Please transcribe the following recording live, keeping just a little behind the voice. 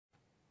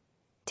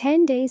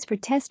10 days for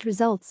test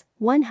results,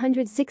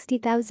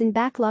 160,000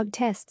 backlog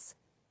tests.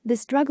 The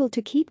struggle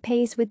to keep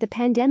pace with the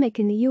pandemic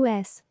in the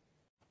U.S.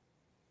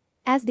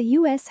 As the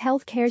U.S.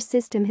 healthcare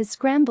system has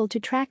scrambled to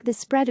track the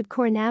spread of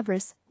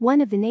coronavirus,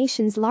 one of the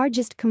nation's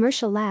largest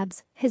commercial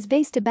labs has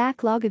faced a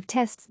backlog of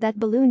tests that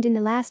ballooned in the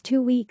last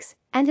 2 weeks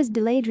and has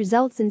delayed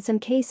results in some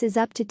cases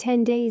up to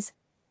 10 days.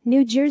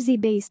 New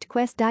Jersey-based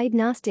Quest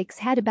Diagnostics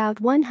had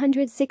about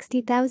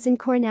 160,000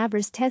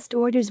 coronavirus test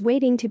orders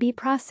waiting to be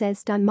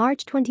processed on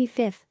March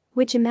 25,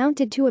 which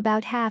amounted to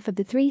about half of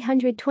the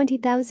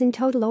 320,000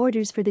 total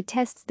orders for the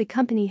tests the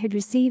company had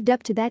received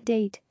up to that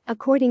date,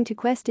 according to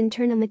Quest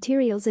internal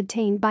materials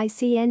obtained by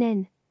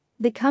CNN.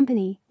 The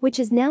company, which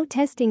is now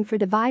testing for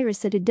the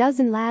virus at a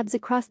dozen labs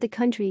across the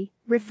country,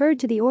 referred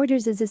to the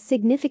orders as a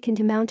significant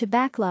amount of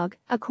backlog,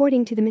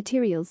 according to the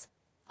materials.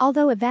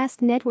 Although a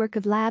vast network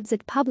of labs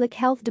at public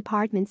health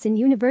departments and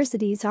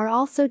universities are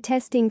also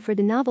testing for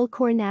the novel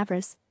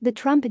coronavirus, the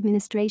Trump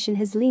administration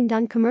has leaned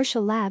on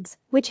commercial labs,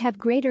 which have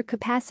greater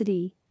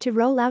capacity, to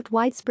roll out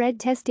widespread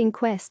testing.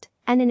 Quest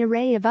and an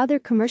array of other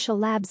commercial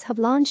labs have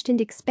launched and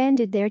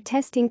expanded their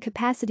testing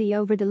capacity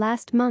over the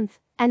last month,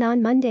 and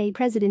on Monday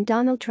President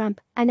Donald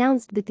Trump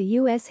announced that the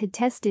U.S. had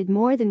tested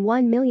more than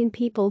 1 million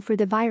people for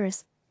the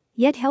virus.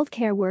 Yet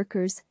healthcare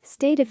workers,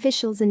 state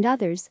officials and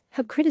others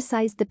have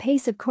criticized the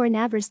pace of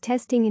coronavirus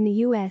testing in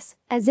the U.S.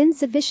 as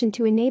insufficient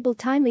to enable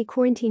timely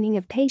quarantining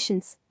of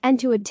patients and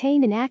to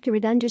obtain an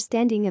accurate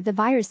understanding of the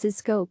virus's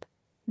scope.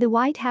 The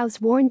White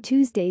House warned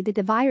Tuesday that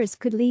the virus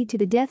could lead to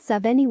the deaths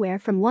of anywhere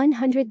from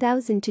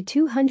 100,000 to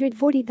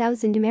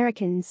 240,000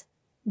 Americans.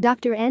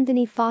 Dr.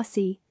 Anthony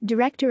Fauci,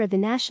 director of the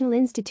National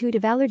Institute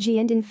of Allergy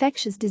and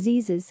Infectious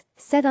Diseases,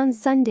 said on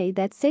Sunday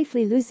that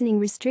safely loosening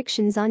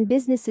restrictions on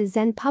businesses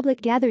and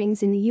public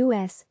gatherings in the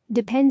U.S.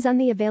 depends on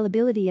the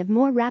availability of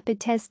more rapid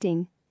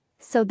testing.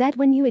 So that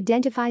when you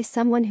identify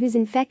someone who's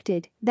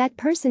infected, that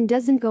person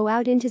doesn't go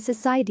out into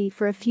society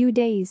for a few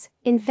days,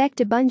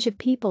 infect a bunch of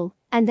people,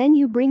 and then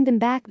you bring them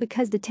back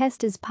because the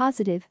test is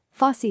positive,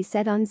 Fauci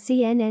said on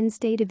CNN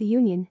State of the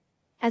Union.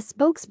 A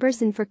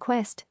spokesperson for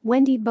Quest,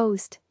 Wendy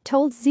Boast,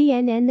 told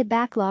CNN the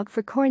backlog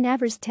for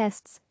coronavirus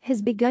tests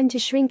has begun to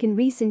shrink in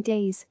recent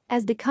days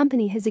as the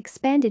company has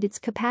expanded its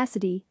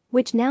capacity,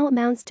 which now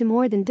amounts to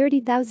more than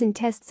 30,000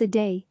 tests a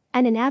day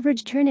and an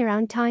average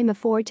turnaround time of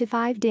 4 to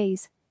 5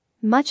 days.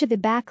 Much of the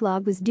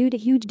backlog was due to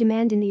huge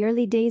demand in the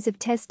early days of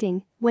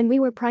testing, when we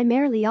were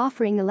primarily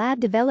offering a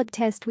lab-developed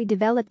test we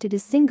developed at a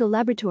single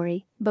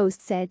laboratory,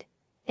 Boast said.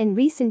 In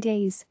recent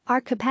days, our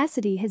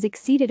capacity has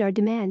exceeded our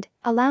demand,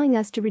 allowing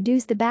us to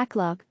reduce the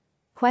backlog.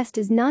 Quest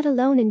is not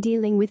alone in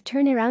dealing with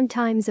turnaround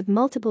times of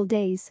multiple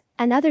days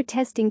and other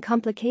testing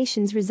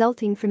complications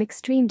resulting from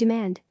extreme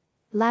demand.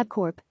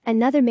 LabCorp,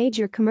 another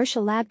major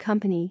commercial lab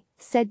company,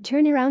 said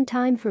turnaround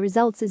time for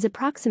results is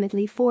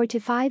approximately 4 to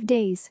 5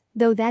 days,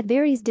 though that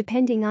varies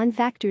depending on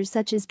factors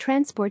such as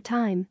transport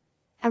time.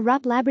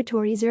 Arup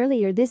Laboratories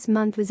earlier this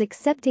month was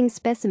accepting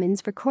specimens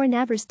for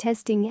coronavirus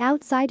testing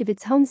outside of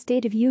its home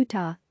state of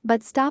Utah,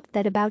 but stopped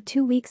that about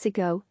 2 weeks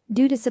ago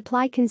due to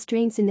supply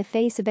constraints in the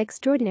face of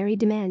extraordinary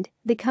demand,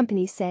 the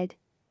company said.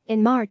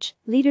 In March,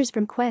 leaders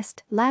from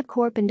Quest,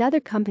 LabCorp and other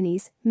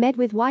companies met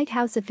with White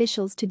House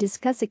officials to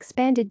discuss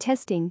expanded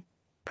testing.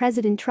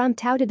 President Trump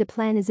touted the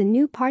plan as a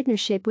new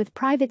partnership with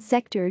private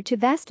sector to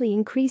vastly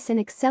increase and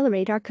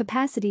accelerate our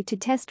capacity to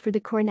test for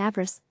the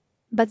coronavirus.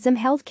 But some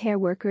healthcare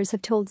workers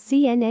have told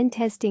CNN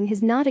testing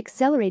has not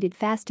accelerated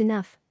fast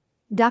enough.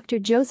 Dr.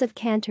 Joseph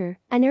Cantor,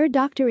 an ear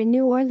doctor in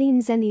New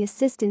Orleans and the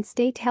assistant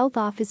state health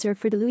officer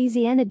for the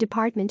Louisiana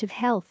Department of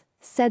Health,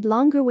 said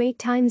longer wait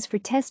times for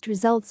test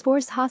results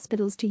force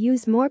hospitals to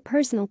use more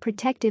personal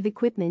protective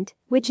equipment,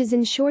 which is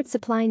in short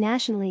supply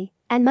nationally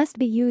and must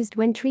be used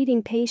when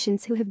treating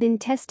patients who have been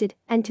tested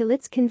until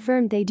it's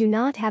confirmed they do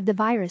not have the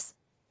virus.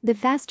 The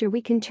faster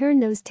we can turn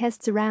those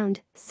tests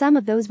around, some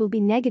of those will be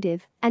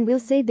negative, and we'll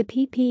save the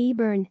PPE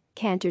burn,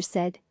 Cantor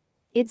said.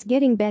 It's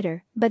getting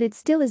better, but it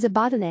still is a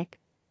bottleneck.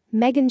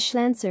 Megan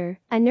Schlanzer,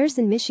 a nurse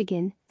in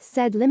Michigan,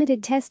 said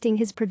limited testing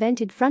has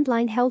prevented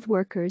frontline health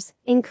workers,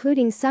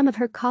 including some of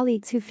her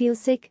colleagues who feel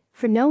sick,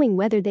 from knowing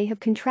whether they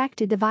have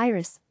contracted the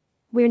virus.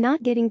 We're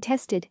not getting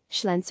tested,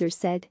 Schlanzer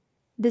said.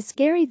 The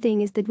scary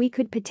thing is that we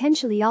could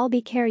potentially all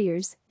be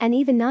carriers and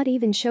not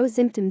even show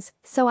symptoms,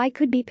 so I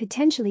could be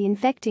potentially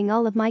infecting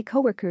all of my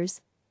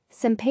coworkers.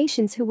 Some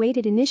patients who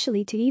waited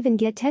initially to even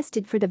get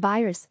tested for the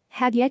virus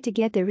have yet to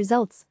get their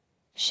results.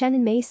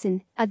 Shannon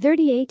Mason, a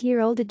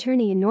 38-year-old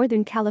attorney in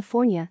Northern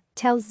California,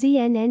 tells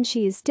CNN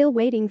she is still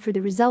waiting for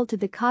the result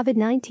of the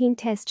COVID-19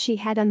 test she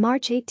had on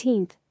March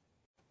 18.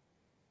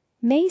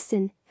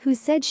 Mason, who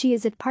said she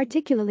is at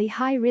particularly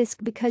high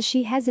risk because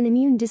she has an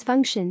immune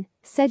dysfunction,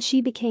 said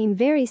she became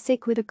very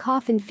sick with a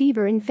cough and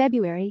fever in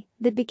February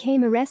that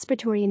became a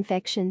respiratory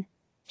infection.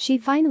 She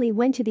finally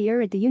went to the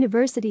ER at the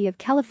University of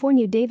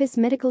California Davis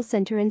Medical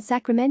Center in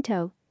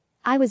Sacramento.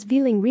 I was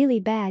feeling really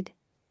bad.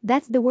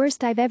 That's the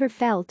worst I've ever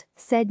felt,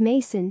 said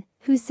Mason,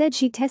 who said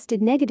she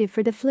tested negative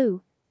for the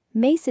flu.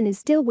 Mason is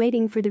still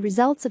waiting for the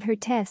results of her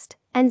test,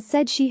 and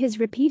said she has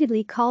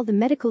repeatedly called the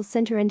medical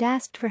center and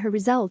asked for her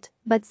result,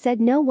 but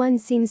said no one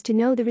seems to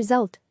know the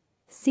result.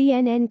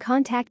 CNN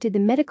contacted the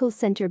medical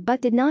center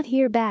but did not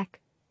hear back.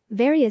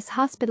 Various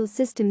hospital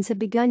systems have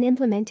begun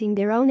implementing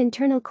their own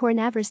internal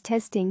coronavirus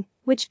testing,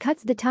 which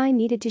cuts the time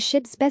needed to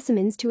ship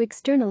specimens to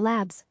external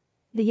labs.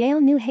 The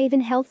Yale New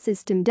Haven Health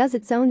System does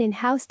its own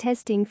in-house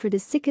testing for the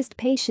sickest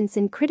patients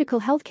and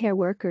critical healthcare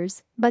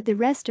workers, but the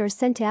rest are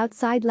sent to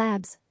outside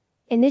labs.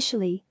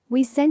 Initially,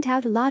 we sent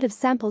out a lot of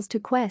samples to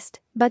Quest,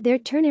 but their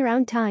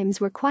turnaround times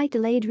were quite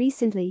delayed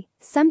recently,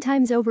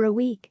 sometimes over a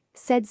week,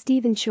 said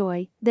Stephen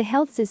Choi, the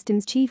health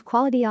system's chief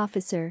quality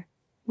officer.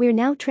 We're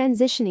now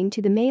transitioning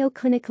to the Mayo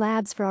Clinic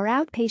labs for our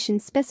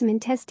outpatient specimen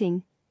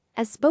testing.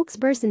 A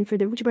spokesperson for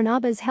the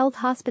Barnabas Health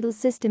Hospital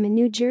System in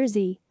New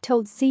Jersey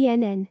told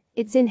CNN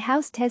its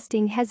in-house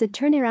testing has a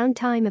turnaround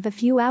time of a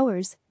few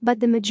hours, but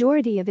the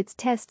majority of its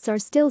tests are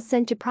still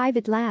sent to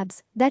private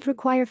labs that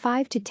require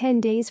 5 to 10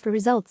 days for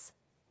results.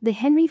 The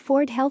Henry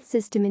Ford Health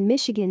System in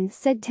Michigan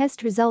said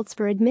test results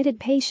for admitted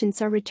patients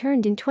are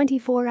returned in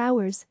 24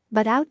 hours,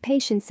 but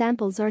outpatient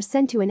samples are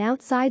sent to an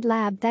outside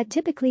lab that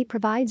typically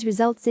provides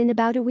results in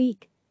about a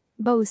week.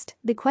 Boast,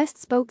 the Quest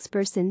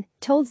spokesperson,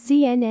 told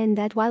CNN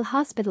that while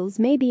hospitals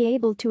may be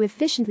able to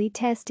efficiently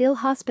test ill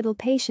hospital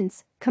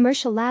patients,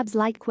 commercial labs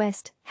like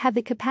Quest have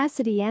the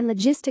capacity and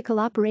logistical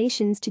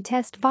operations to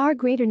test far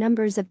greater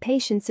numbers of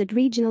patients at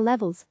regional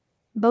levels.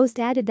 Boast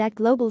added that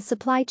global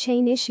supply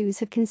chain issues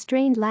have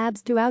constrained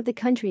labs throughout the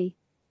country.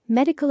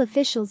 Medical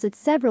officials at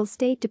several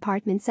state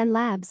departments and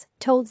labs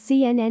told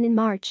CNN in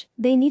March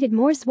they needed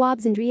more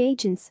swabs and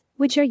reagents,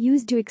 which are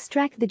used to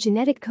extract the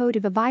genetic code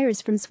of a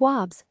virus from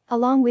swabs,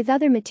 along with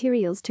other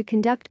materials to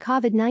conduct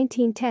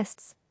COVID-19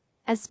 tests.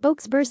 A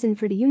spokesperson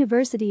for the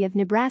University of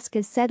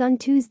Nebraska said on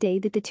Tuesday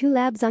that the 2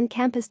 labs on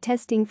campus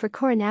testing for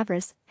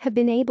coronavirus have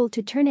been able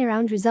to turn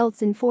around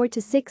results in 4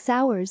 to 6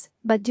 hours,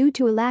 but due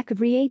to a lack of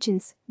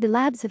reagents, the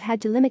labs have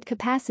had to limit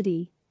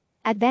capacity.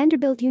 At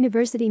Vanderbilt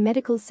University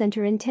Medical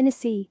Center in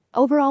Tennessee,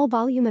 overall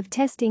volume of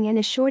testing and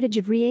a shortage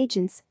of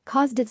reagents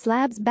caused its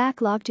lab's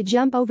backlog to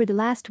jump over the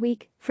last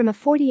week from a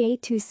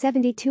 48 to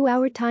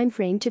 72-hour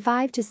timeframe to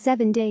 5 to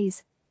 7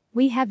 days.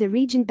 We have the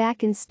reagent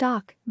back in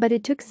stock, but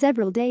it took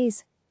several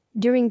days.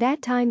 During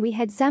that time we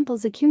had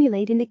samples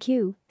accumulate in the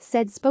queue,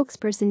 said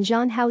spokesperson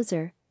John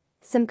Hauser.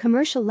 Some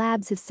commercial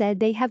labs have said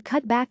they have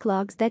cut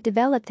backlogs that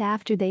developed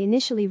after they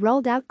initially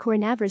rolled out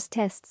coronavirus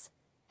tests.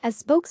 A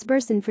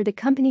spokesperson for the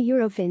company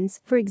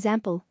Eurofins, for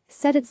example,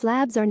 said its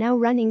labs are now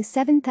running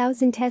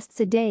 7,000 tests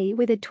a day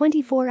with a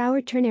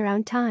 24-hour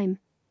turnaround time.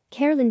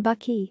 Carolyn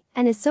Buckey,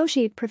 an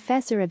associate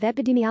professor of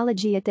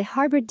epidemiology at the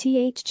Harvard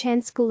T.H.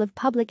 Chan School of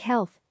Public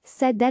Health,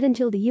 said that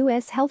until the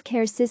U.S.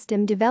 healthcare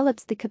system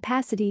develops the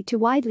capacity to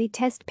widely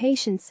test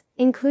patients,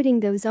 including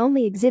those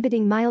only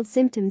exhibiting mild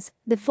symptoms,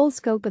 the full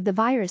scope of the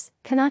virus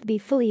cannot be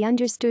fully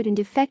understood and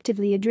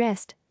effectively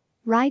addressed.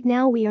 Right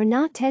now we are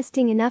not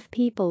testing enough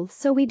people,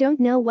 so we don't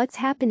know what's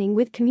happening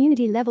with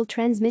community-level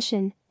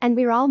transmission, and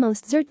we're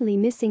almost certainly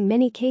missing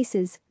many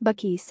cases,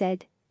 Buckey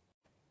said.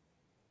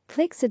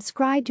 Click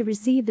subscribe to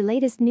receive the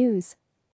latest news.